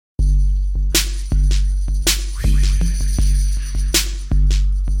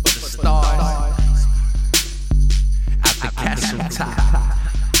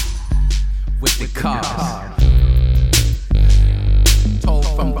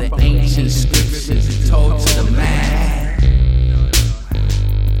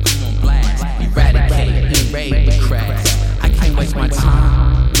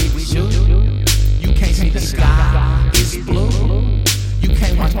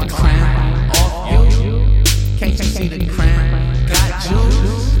the crown off you. Can't you see the crown got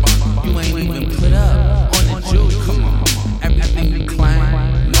juice? You ain't even put up on the juice. Come on, everything you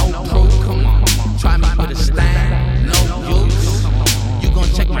claim, no proof. Come on, try me with a stain, no use. You gon'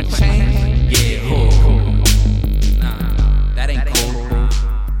 check my chain? Yeah, who? Nah, that ain't cool.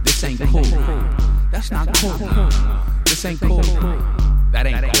 This ain't cool. That's not cool. This ain't cool. That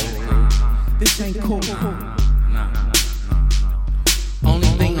ain't cool. This ain't cool. Nah. Only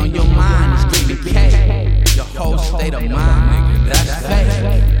thing on your mind is getting K. Your whole state of mind, that's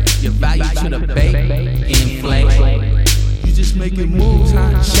fake. Your value to the bait, inflate. You just making moves,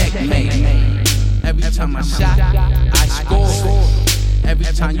 huh? Checkmate. Every time I shot, I score. Every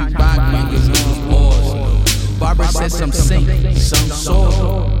time you rock me, you lose boards. Barbara said some sink, some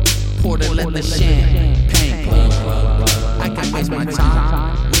soul. Pour to let the champagne plug. I can waste my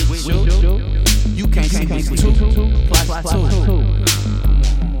time with you. You can't see these 2 plus 2.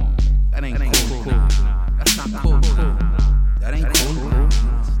 That ain't cool. That's not cool. That ain't cool.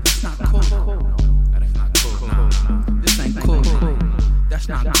 That's not cool. That ain't not cool. This ain't cool. That's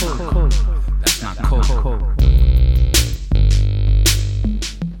not cool. That's not cool.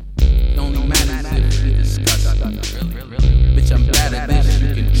 It only matters if we discuss. Bitch, I'm bad at this, you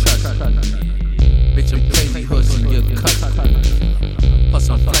can trust. Bitch, I'm crazy, hustling your cut. Plus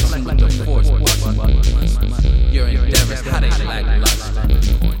I'm flexing with the force. Your endeavors, how they lackluster.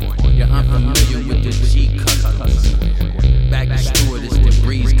 You're unfamiliar with the G customs. Back to steward is the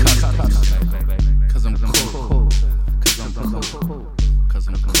breeze customs. Cause I'm cool. Cause I'm cool. Cause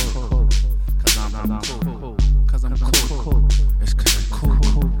I'm cool. Cause I'm cool.